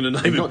 I'm not going to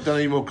name him. You've not done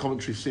any more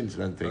commentary since, I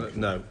don't think.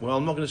 No. Well,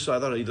 I'm not going to say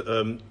that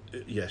either.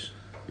 Yes.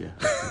 Yeah,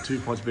 2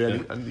 pints of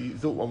beer, and you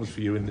thought one was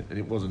for you, and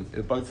it wasn't. It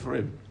was both for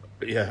him.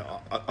 Yeah,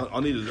 I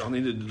needed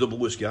a double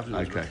whiskey after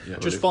this. Okay. Yeah.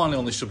 Just finally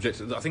on this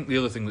subject, I think the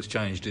other thing that's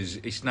changed is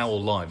it's now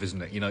all live,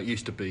 isn't it? You know, it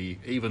used to be,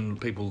 even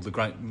the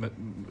great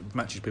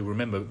matches people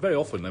remember, very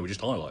often they were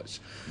just highlights.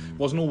 It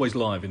wasn't always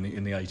live in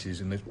the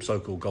 80s, in the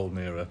so-called golden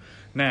era.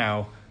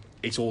 Now,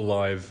 it's all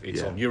live.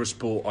 It's on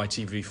Eurosport,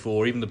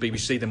 ITV4, even the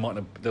BBC.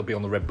 They'll be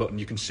on the red button.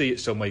 You can see it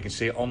somewhere. You can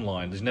see it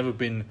online. There's never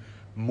been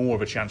more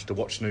of a chance to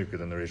watch snooker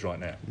than there is right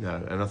now. No,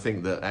 and I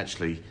think that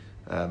actually,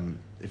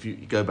 if you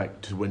go back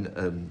to when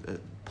a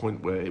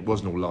point where it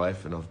wasn't all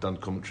live, and I've done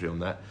commentary on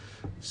that,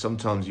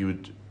 sometimes you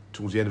would,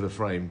 towards the end of a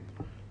frame,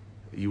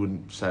 you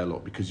wouldn't say a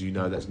lot because you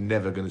know that's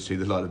never going to see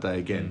the light of day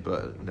again.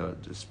 But you know,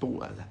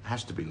 sport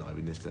has to be live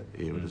in this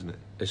era, doesn't it?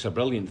 It's a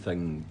brilliant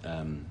thing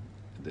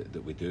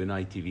that we do in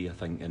ITV, I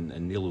think,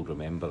 and Neil will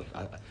remember.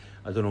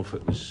 I don't know if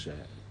it was,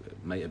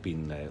 it might have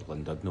been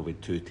Llandudno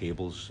with 2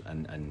 tables,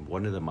 and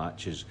one of the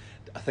matches,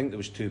 I think there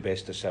was 2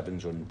 best of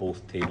 7s on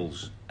both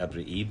tables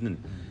every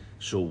evening.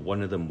 So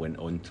one of them went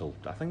on till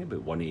I think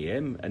about 1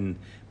 a.m.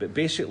 But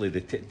basically,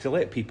 to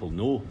let people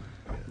know,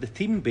 the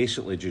team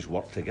basically just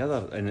work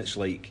together, and it's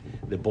like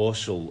the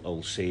boss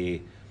will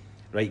say,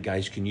 right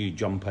guys, can you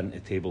jump into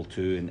table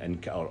 2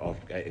 or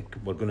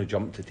we're going to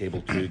jump to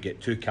table 2,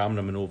 get 2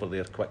 cameramen over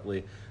there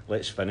quickly,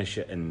 let's finish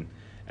it. And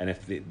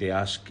if they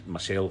ask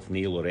myself,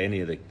 Neil, or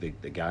any of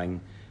the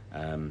gang,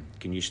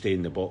 can you stay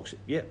in the box?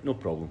 Yeah, no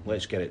problem,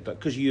 let's get it. But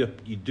because you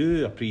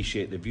do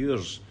appreciate the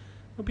viewers,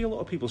 there'll be a lot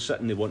of people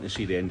sitting, they want to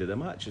see the end of the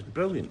match. It's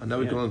brilliant. I know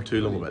we've gone on too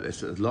long about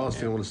this. The last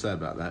thing I want to say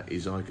about that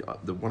is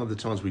one of the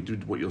times we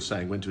did what you're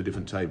saying, went to a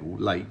different table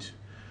late,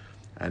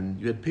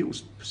 and you had people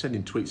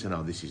sending tweets saying,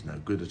 "Oh, this is no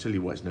good." I tell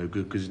you why it's no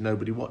good, because there's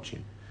nobody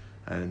watching.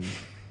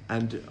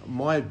 And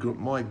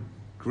my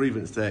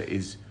grievance there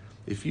is,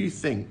 if you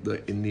think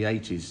that in the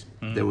 80s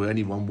there were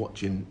anyone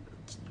watching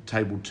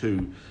table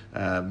 2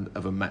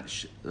 of a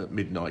match at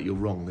midnight, you're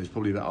wrong. There's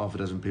probably about half a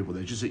dozen people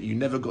there. Just that you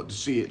never got to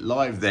see it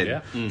live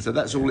then. So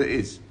that's all it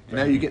is.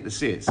 Now you get to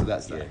see it. So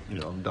that's that. You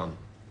know, I'm done.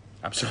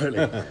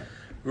 Absolutely.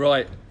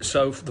 Right,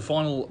 so for the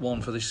final one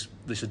for this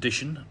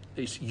edition,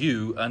 it's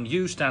U, and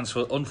U stands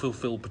for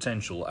unfulfilled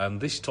potential.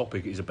 And this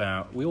topic is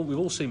about, we've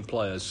all seen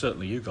players,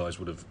 certainly you guys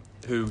would have,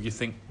 who you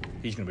think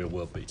he's going to be a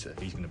world beater,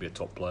 he's going to be a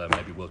top player,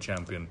 maybe world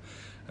champion,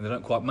 and they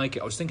don't quite make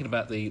it. I was thinking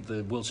about the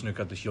World Snooker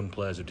had this Young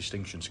Players of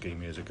Distinction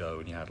scheme years ago,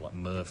 and you had like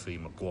Murphy,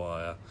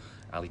 Maguire,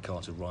 Ali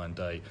Carter, Ryan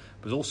Day.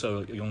 But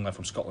also a young lad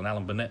from Scotland,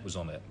 Alan Burnett, was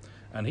on it.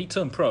 And he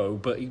turned pro,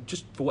 but he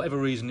just, for whatever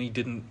reason, he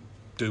didn't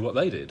do what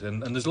they did,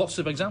 and there's lots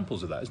of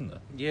examples of that, isn't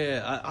there?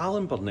 Yeah,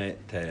 Alan Burnett,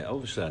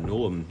 obviously I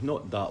know him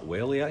not that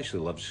well. He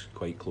actually lives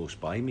quite close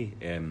by me.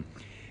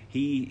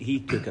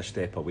 He took a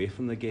step away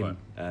from the game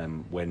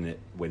when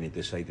he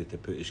decided to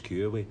put his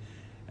cue away,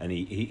 and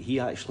he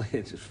actually,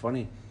 it's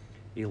funny,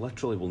 he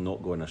literally will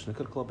not go in a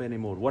snooker club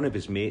anymore. One of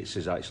his mates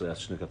is actually a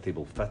snooker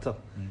table fitter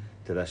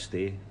to this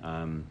day.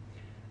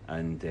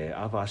 And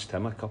I've asked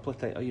him a couple of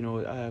times, you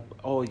know,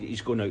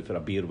 he's going out for a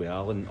beer with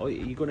Alan. Oh, are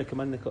you going to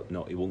come in the club?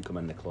 No, he won't come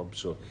in the club.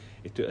 So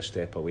he took a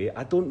step away.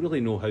 I don't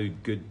really know how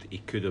good he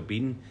could have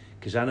been,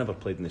 because I never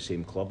played in the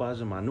same club as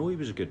him. I know he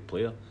was a good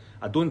player.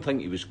 I don't think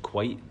he was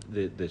quite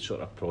the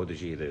sort of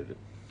prodigy, the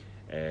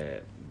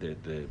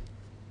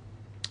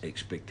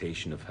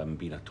expectation of him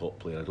being a top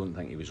player. I don't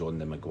think he was on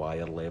the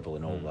Maguire level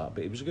and all that,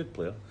 but he was a good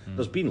player.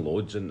 There's been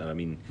loads in there. I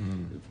mean,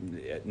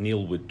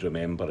 Neil would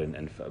remember,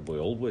 and we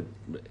all would.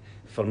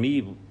 For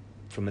me,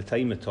 from the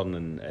time of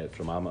turning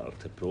from amateur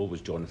to pro was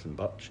Jonathan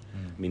Birch.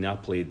 I mean, I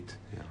played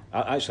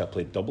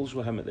doubles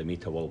with him at the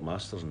Meta World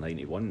Masters in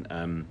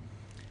 '91,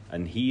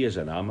 and he as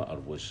an amateur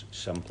was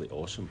simply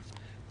awesome.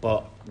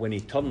 But when he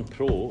turned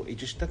pro, he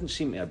just didn't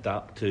seem to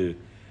adapt to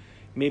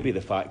maybe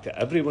the fact that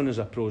everyone as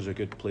a pro is a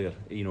good player.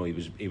 You know, he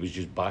was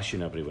just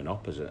bashing everyone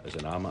up as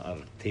an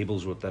amateur.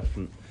 Tables were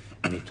different,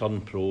 and he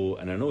turned pro.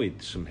 And I know he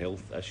had some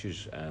health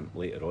issues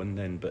later on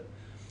then, but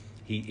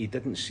he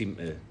didn't seem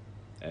to,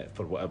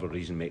 for whatever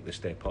reason, make the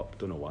step up.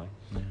 Don't know why.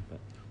 But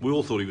We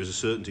all thought he was a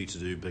certainty to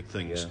do big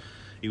things. Yeah.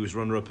 He was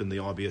runner-up in the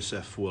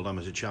IBSF World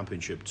Amateur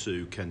Championship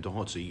to Ken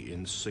Doherty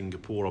in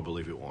Singapore, I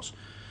believe it was.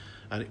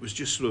 And it was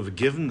just sort of a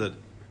given that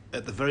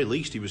at the very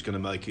least he was going to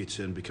make it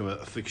and become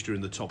a fixture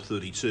in the top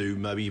 32,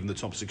 maybe even the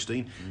top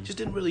 16. It just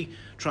didn't really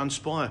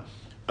transpire.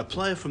 A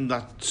player from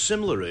that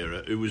similar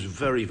era who was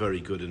very, very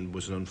good and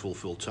was an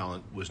unfulfilled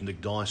talent was Nick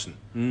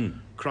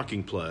Dyson.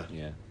 Cracking player.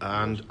 Yeah.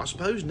 And I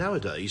suppose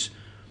nowadays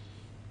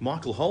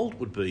Michael Holt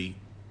would be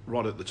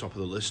right at the top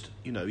of the list.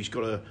 You know, he's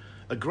got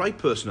a great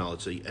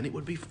personality, and it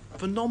would be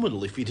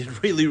phenomenal if he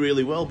did really,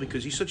 really well,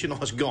 because he's such a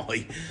nice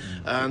guy,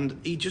 and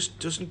he just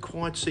doesn't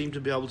quite seem to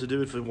be able to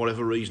do it for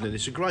whatever reason, and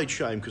it's a great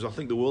shame, because I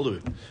think the world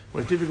of him.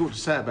 Well, it's difficult to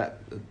say about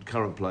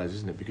current players,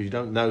 isn't it? Because you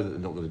don't know that they're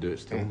not going to do it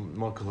still.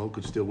 Michael Holt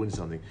could still win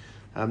something.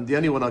 The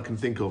only one I can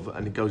think of,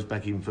 and it goes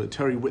back even for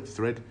Terry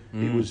Whitthread,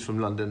 he was from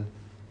London,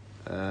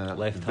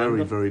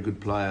 very, very good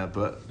player,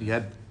 but he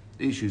had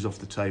issues off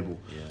the table,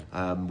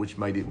 which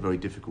made it very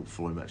difficult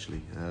for him,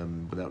 actually,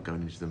 without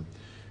going into them.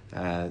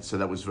 So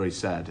that was very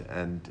sad.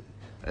 And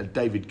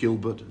David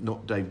Gilbert,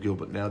 not Dave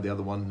Gilbert now, the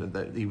other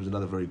one, he was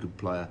another very good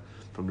player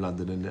from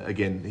London. And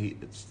again,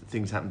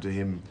 things happened to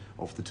him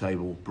off the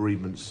table,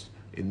 bereavements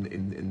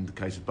in the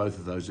case of both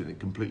of those, and it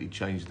completely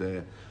changed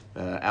their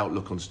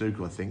outlook on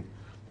snooker, I think.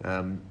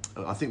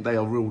 I think they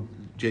are real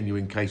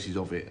genuine cases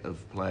of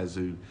players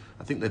who,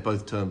 I think they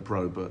both turned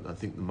pro, but I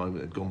think the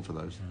moment had gone for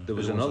those. There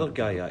was another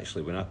guy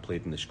actually when I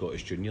played in the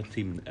Scottish junior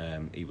team.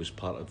 He was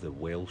part of the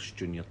Welsh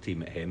junior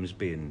team at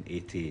Hemsby in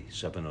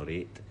 87 or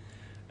 8,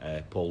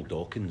 Paul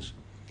Dawkins.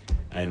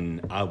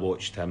 And I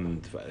watched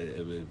him.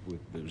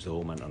 It was the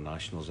home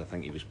internationals. I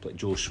think he was.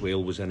 Joe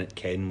Swale was in it.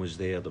 Ken was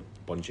there. The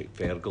bunch at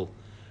Fergal,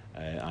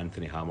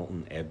 Anthony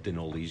Hamilton, Ebden,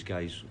 all these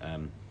guys.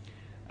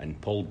 And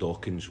Paul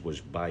Dawkins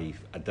was by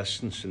a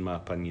distance, in my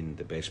opinion,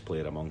 the best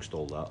player amongst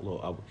all that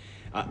lot.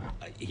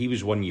 He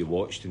was one you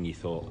watched and you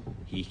thought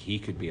he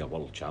could be a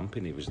world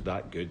champion. He was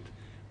that good.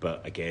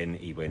 But again,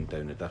 he went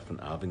down a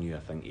different avenue. I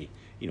think he,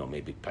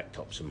 maybe picked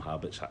up some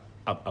habits.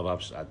 I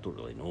don't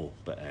really know,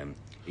 but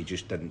he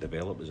just didn't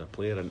develop as a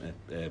player into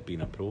being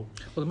a pro. Well,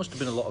 there must have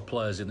been a lot of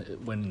players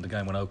when the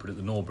game went open at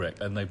the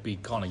Norbreck, and they'd be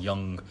kind of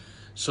young.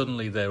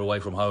 Suddenly they're away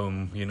from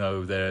home,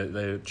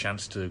 they're a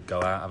chance to go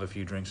out, have a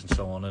few drinks and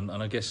so on, and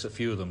I guess a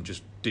few of them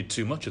just did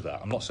too much of that.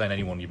 I'm not saying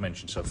anyone you've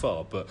mentioned so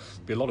far, but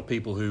there'd be a lot of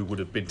people who would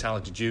have been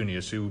talented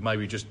juniors who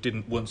maybe just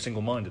weren't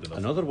single-minded enough.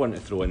 Another one to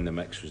throw in the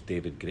mix was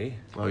David Gray.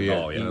 Oh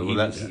yeah,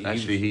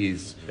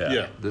 he's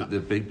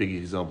the big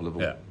example of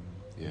all. Yeah.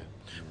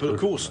 But of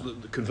course,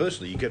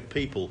 conversely, you get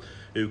people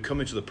who come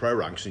into the pro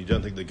ranks and you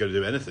don't think they're going to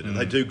do anything, and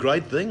they do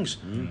great things.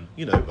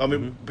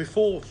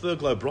 Before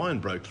Fergal O'Brien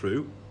broke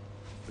through,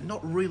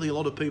 not really a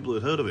lot of people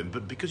had heard of him,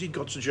 but because he'd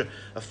got such a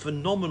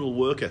phenomenal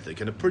work ethic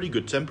and a pretty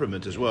good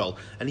temperament as well,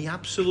 and he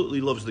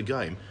absolutely loves the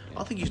game,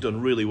 I think he's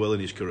done really well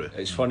in his career.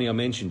 It's funny, I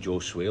mentioned Joe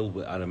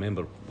Swale. I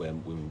remember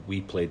when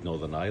we played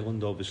Northern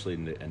Ireland, obviously,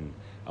 and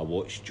I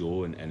watched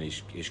Joe, and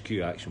his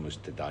cue action was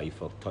to die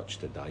for, touch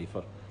to die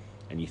for,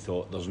 and you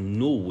thought, there's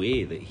no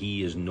way that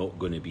he is not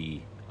going to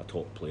be a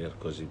top player,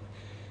 because it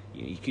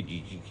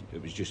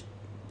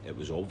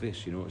was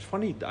obvious. It's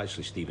funny,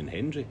 actually, Stephen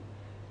Hendry.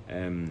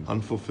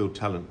 Unfulfilled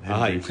talent.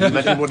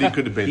 Imagine what he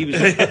could have been. He was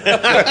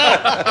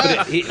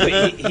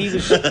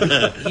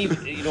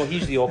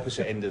he's the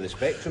opposite end of the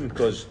spectrum,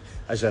 because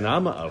as an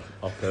amateur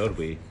up our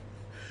way,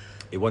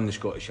 he won the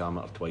Scottish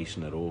Amateur twice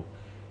in a row.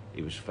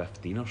 He was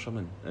 15 or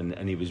something,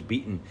 and he was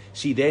beaten.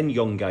 See, then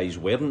young guys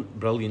weren't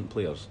brilliant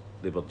players.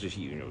 They were just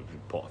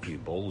pot a few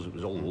balls. It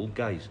was all old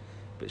guys,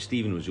 but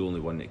Stephen was the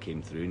only one that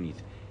came through, and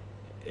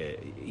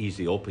he's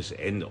the opposite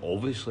end,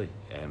 obviously.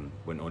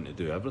 Went on to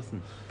do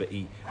everything, but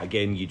you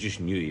just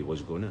knew he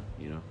was gonna,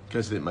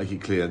 Because didn't make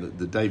it clear that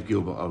the Dave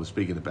Gilbert I was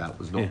speaking about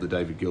was not the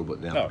David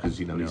Gilbert now, because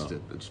he's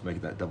just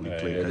making that doubly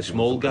clear. The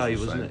small guy,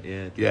 wasn't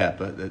it? Yeah,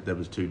 but there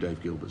was two Dave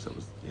Gilberts. That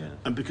was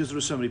and because there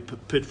are so many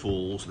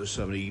pitfalls, there's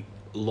so many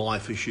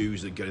life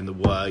issues that get in the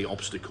way,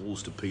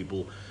 obstacles to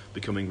people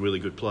becoming really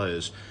good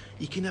players.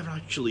 You can never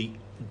actually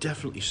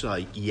definitely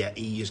say,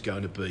 he is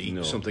going to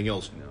be something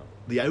else. No.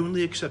 The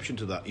only exception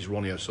to that is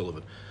Ronnie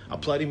O'Sullivan. I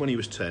played him when he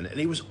was 10, and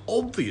it was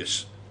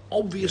obvious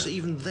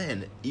even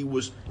then, he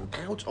was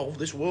out of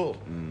this world.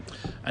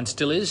 And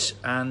still is,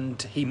 and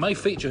he may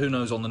feature, who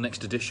knows, on the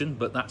next edition,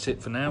 but that's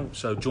it for now.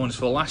 So join us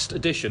for the last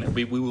edition.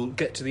 We will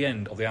get to the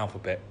end of the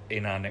alphabet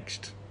in our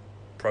next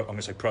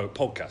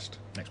podcast.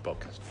 Next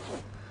podcast.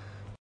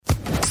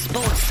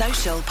 Sports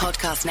Social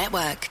Podcast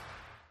Network.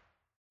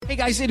 Hey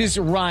guys, it is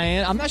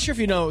Ryan. I'm not sure if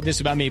you know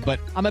this about me,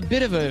 but I'm a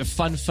bit of a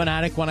fun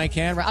fanatic when I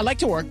can. I like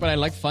to work, but I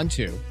like fun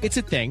too. It's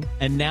a thing.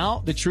 And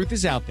now the truth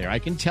is out there. I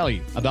can tell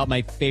you about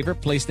my favorite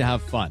place to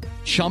have fun.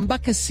 Chumba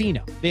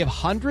Casino. They have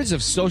hundreds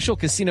of social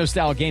casino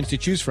style games to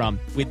choose from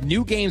with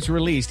new games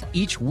released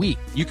each week.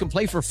 You can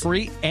play for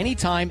free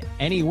anytime,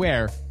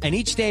 anywhere. And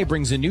each day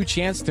brings a new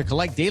chance to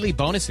collect daily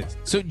bonuses.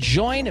 So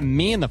join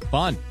me in the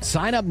fun.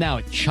 Sign up now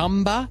at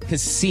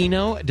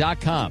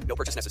ChumbaCasino.com. No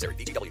purchase necessary.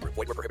 VGW Group.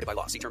 Void where prohibited by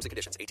law. See terms and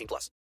conditions.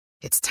 18+.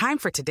 It's time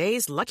for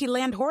today's Lucky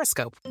Land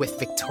horoscope with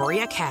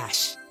Victoria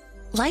Cash.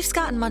 Life's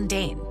gotten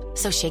mundane,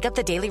 so shake up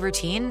the daily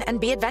routine and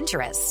be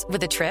adventurous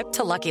with a trip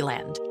to Lucky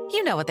Land.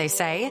 You know what they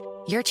say.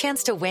 Your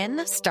chance to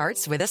win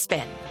starts with a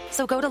spin.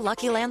 So go to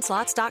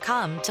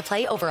LuckyLandSlots.com to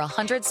play over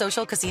 100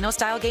 social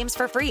casino-style games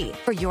for free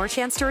for your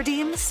chance to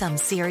redeem some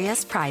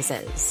serious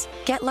prizes.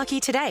 Get lucky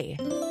today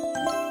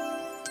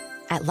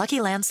at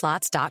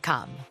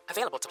LuckyLandSlots.com.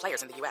 Available to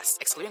players in the U.S.,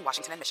 excluding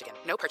Washington and Michigan.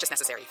 No purchase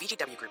necessary.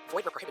 VGW Group.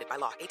 Void where prohibited by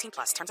law.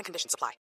 18+. Terms and conditions apply.